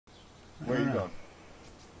Where are you going?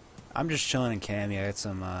 I'm just chilling in Cammy. I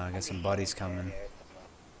got some buddies coming.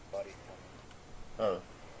 Oh.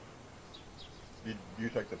 Did you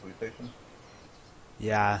check the police station?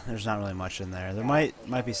 Yeah, there's not really much in there. There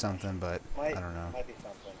might be something, but I don't know.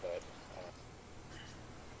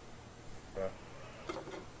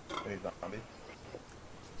 Any zombies?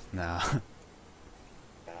 No.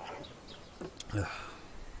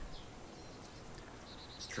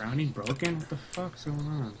 Is drowning broken? What the fuck's going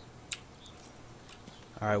on?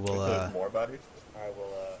 Alright, well, There's more bodies?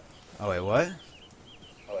 Oh, wait, what?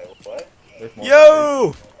 There's more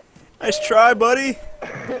Yo! Nice try, buddy!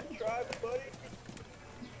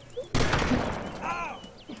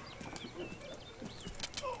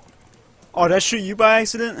 Oh, did I shoot you by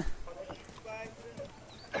accident?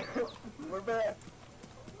 bodies? We're back.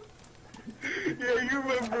 Yeah, you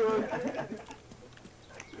remember.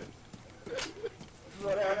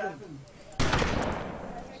 What happened?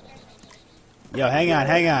 Yo, hang on.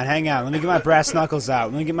 Let me get my brass knuckles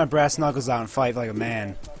out. And fight like a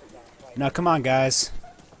man. Now, come on, guys.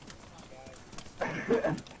 What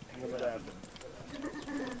happened?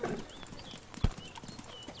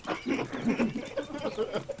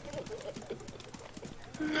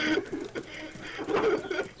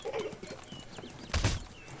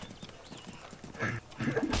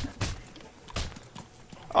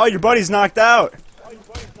 Oh, your buddy's knocked out.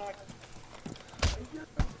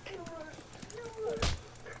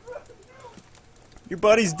 Your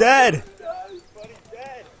buddy's dead.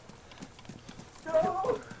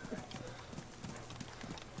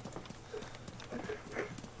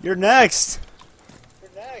 You're next.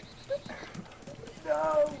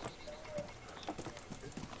 No!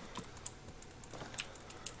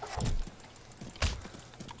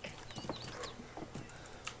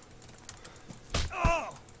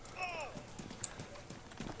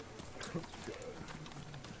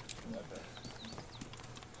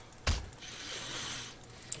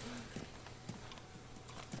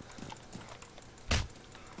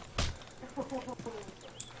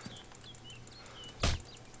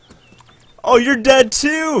 Oh, you're dead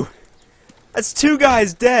too. That's two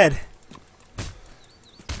guys dead.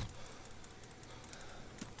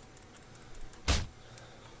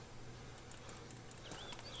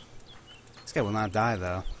 This guy will not die,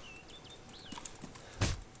 though.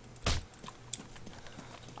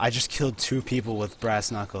 I just killed two people with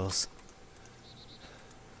brass knuckles.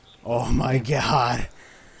 Oh my god.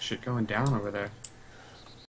 Shit going down over there.